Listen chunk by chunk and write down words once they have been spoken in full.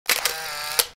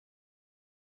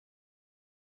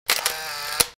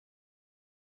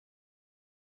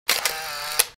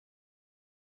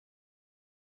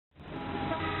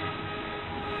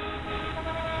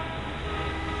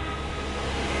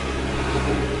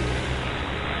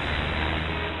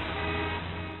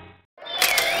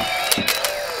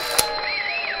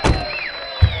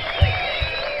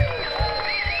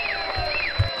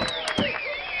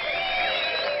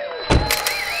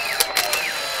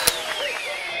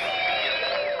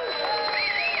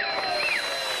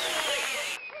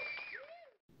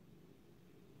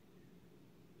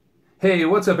Hey,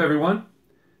 what's up everyone?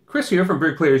 Chris here from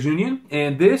Bricklayers Union,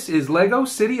 and this is LEGO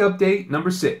City Update number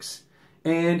 6.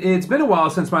 And it's been a while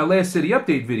since my last City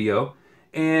Update video,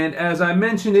 and as I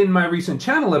mentioned in my recent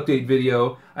channel update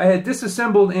video, I had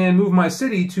disassembled and moved my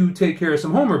city to take care of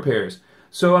some home repairs.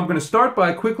 So I'm going to start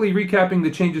by quickly recapping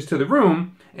the changes to the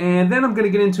room, and then I'm going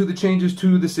to get into the changes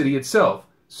to the city itself.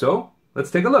 So, let's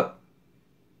take a look.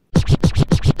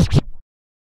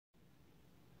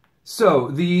 So,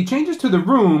 the changes to the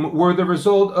room were the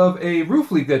result of a roof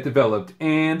leak that developed,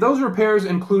 and those repairs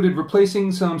included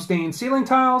replacing some stained ceiling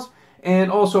tiles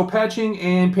and also patching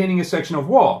and painting a section of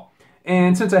wall.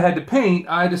 And since I had to paint,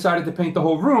 I decided to paint the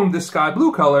whole room this sky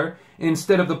blue color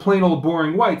instead of the plain old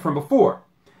boring white from before.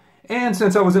 And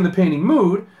since I was in the painting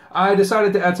mood, I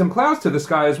decided to add some clouds to the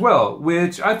sky as well,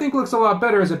 which I think looks a lot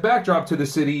better as a backdrop to the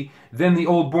city than the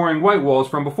old boring white walls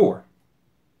from before.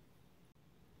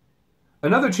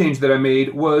 Another change that I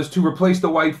made was to replace the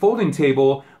white folding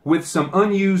table with some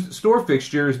unused store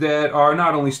fixtures that are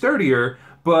not only sturdier,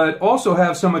 but also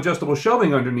have some adjustable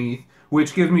shelving underneath,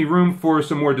 which gives me room for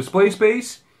some more display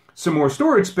space, some more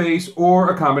storage space, or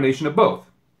a combination of both.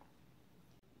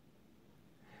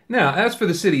 Now, as for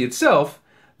the city itself,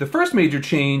 the first major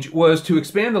change was to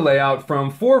expand the layout from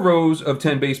 4 rows of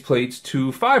 10 base plates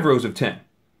to 5 rows of 10.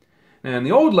 Now, in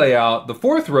the old layout, the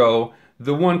 4th row,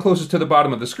 the one closest to the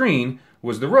bottom of the screen,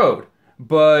 was the road.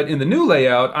 But in the new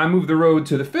layout, I moved the road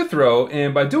to the 5th row,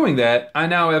 and by doing that, I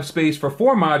now have space for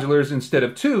 4 modulars instead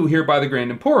of 2 here by the Grand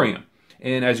Emporium.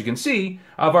 And as you can see,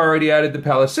 I've already added the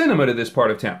Palace Cinema to this part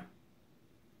of town.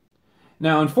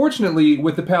 Now, unfortunately,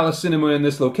 with the Palace Cinema in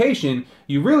this location,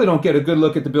 you really don't get a good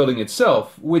look at the building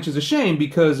itself, which is a shame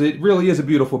because it really is a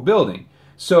beautiful building.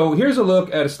 So here's a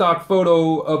look at a stock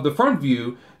photo of the front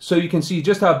view so you can see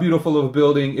just how beautiful of a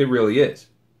building it really is.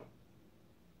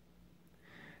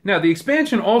 Now, the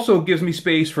expansion also gives me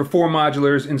space for 4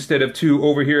 modulars instead of 2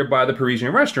 over here by the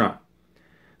Parisian restaurant.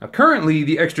 Now, currently,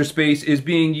 the extra space is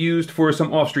being used for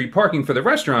some off-street parking for the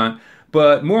restaurant,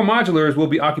 but more modulars will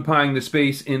be occupying the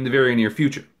space in the very near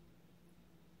future.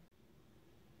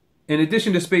 In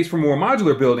addition to space for more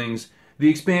modular buildings,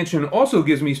 the expansion also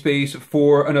gives me space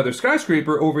for another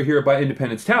skyscraper over here by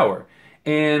Independence Tower.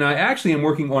 And I actually am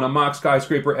working on a mock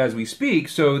skyscraper as we speak,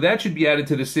 so that should be added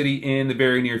to the city in the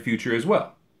very near future as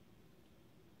well.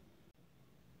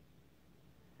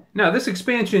 Now, this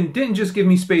expansion didn't just give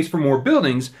me space for more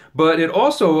buildings, but it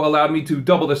also allowed me to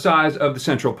double the size of the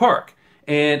Central Park.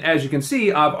 And as you can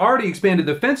see, I've already expanded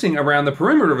the fencing around the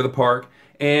perimeter of the park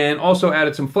and also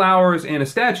added some flowers and a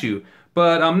statue.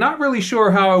 But I'm not really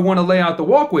sure how I want to lay out the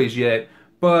walkways yet.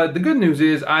 But the good news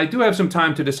is I do have some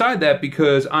time to decide that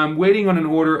because I'm waiting on an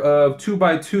order of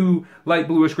 2x2 light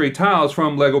bluish gray tiles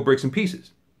from LEGO Bricks and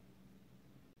Pieces.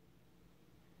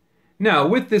 Now,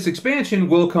 with this expansion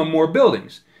will come more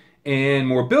buildings. And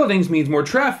more buildings means more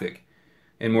traffic.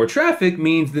 And more traffic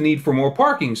means the need for more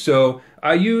parking. So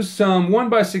I used some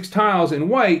 1x6 tiles in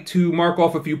white to mark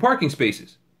off a few parking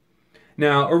spaces.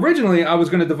 Now, originally I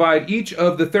was going to divide each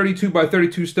of the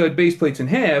 32x32 stud base plates in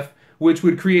half, which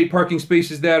would create parking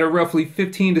spaces that are roughly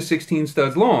 15 to 16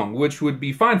 studs long, which would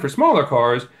be fine for smaller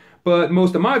cars, but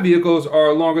most of my vehicles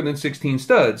are longer than 16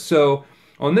 studs. So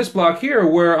on this block here,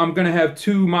 where I'm going to have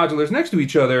 2 modulars next to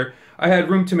each other, I had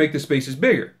room to make the spaces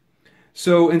bigger.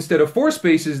 So instead of 4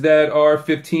 spaces that are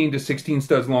 15 to 16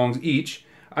 studs long each,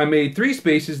 I made 3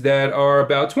 spaces that are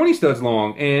about 20 studs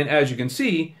long, and as you can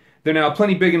see, they're now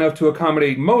plenty big enough to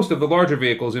accommodate most of the larger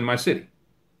vehicles in my city.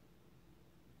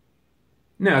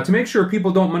 Now, to make sure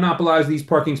people don't monopolize these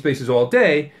parking spaces all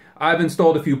day, I've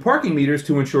installed a few parking meters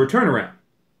to ensure turnaround.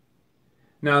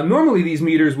 Now, normally these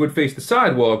meters would face the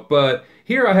sidewalk, but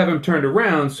here I have them turned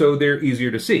around so they're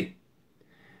easier to see.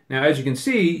 Now, as you can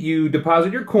see, you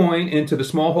deposit your coin into the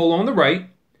small hole on the right,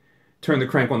 turn the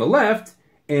crank on the left,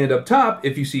 and up top,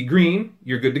 if you see green,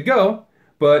 you're good to go.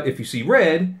 But if you see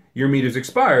red, your meter's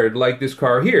expired, like this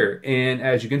car here. And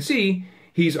as you can see,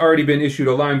 he's already been issued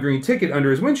a lime green ticket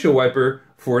under his windshield wiper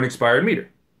for an expired meter.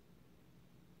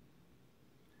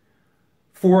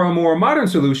 For a more modern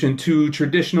solution to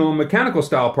traditional mechanical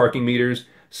style parking meters,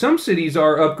 some cities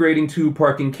are upgrading to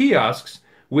parking kiosks,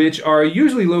 which are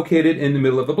usually located in the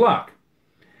middle of the block.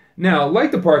 Now,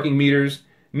 like the parking meters,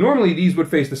 normally these would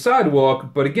face the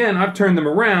sidewalk, but again, I've turned them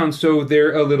around so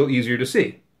they're a little easier to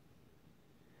see.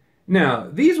 Now,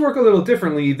 these work a little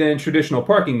differently than traditional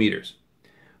parking meters.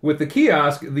 With the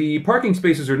kiosk, the parking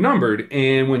spaces are numbered,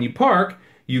 and when you park,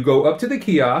 you go up to the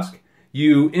kiosk,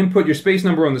 you input your space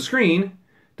number on the screen,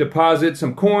 deposit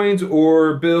some coins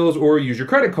or bills or use your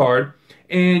credit card,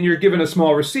 and you're given a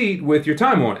small receipt with your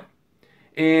time on it.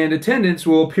 and attendants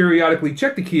will periodically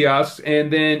check the kiosks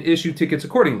and then issue tickets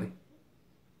accordingly.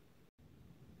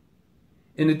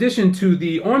 In addition to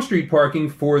the on-street parking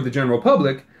for the general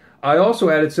public, I also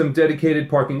added some dedicated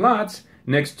parking lots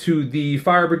next to the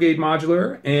fire brigade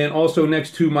modular and also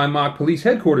next to my mock police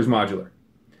headquarters modular.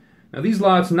 Now, these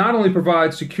lots not only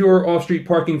provide secure off-street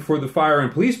parking for the fire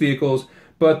and police vehicles,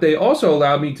 but they also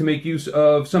allowed me to make use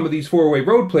of some of these four-way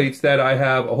road plates that I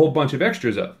have a whole bunch of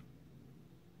extras of.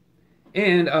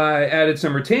 And I added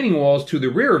some retaining walls to the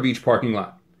rear of each parking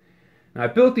lot. Now, I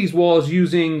built these walls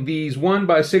using these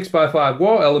 1x6x5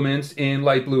 wall elements in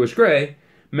light bluish gray,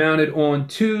 mounted on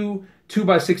two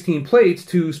 2x16 plates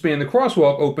to span the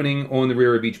crosswalk opening on the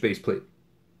rear of each base plate.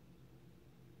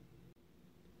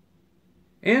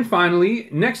 And finally,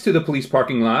 next to the police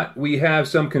parking lot, we have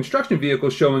some construction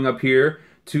vehicles showing up here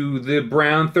to the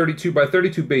brown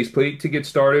 32x32 base plate to get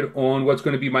started on what's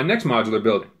going to be my next modular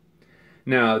building.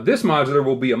 Now, this modular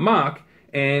will be a mock,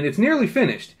 and it's nearly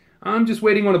finished. I'm just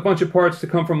waiting on a bunch of parts to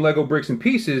come from Lego bricks and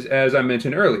pieces, as I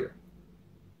mentioned earlier.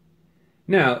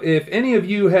 Now, if any of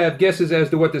you have guesses as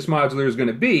to what this modular is going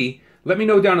to be, let me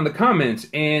know down in the comments,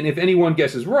 and if anyone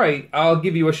guesses right, I'll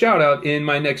give you a shout out in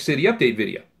my next city update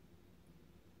video.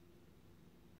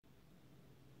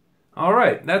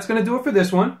 Alright, that's going to do it for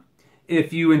this one.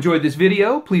 If you enjoyed this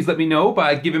video, please let me know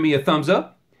by giving me a thumbs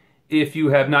up. If you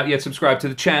have not yet subscribed to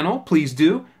the channel, please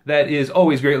do. That is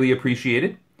always greatly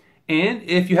appreciated. And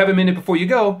if you have a minute before you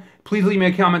go, please leave me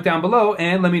a comment down below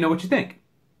and let me know what you think.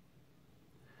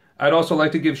 I'd also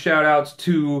like to give shout outs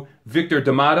to Victor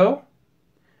D'Amato,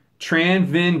 Tran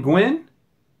Vin Gwyn,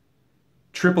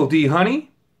 Triple D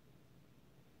Honey,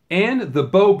 and The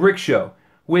Bo Brick Show,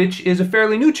 which is a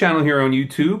fairly new channel here on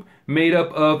YouTube, made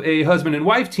up of a husband and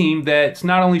wife team that's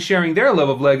not only sharing their love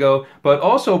of Lego, but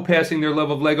also passing their love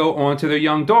of Lego on to their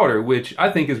young daughter, which I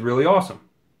think is really awesome.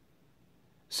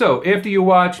 So, after you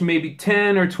watch maybe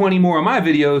 10 or 20 more of my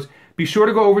videos, be sure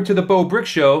to go over to the Bo Brick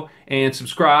Show and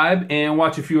subscribe and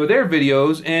watch a few of their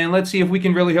videos, and let's see if we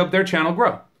can really help their channel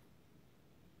grow.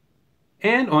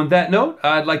 And on that note,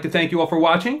 I'd like to thank you all for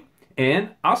watching, and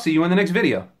I'll see you in the next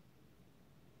video.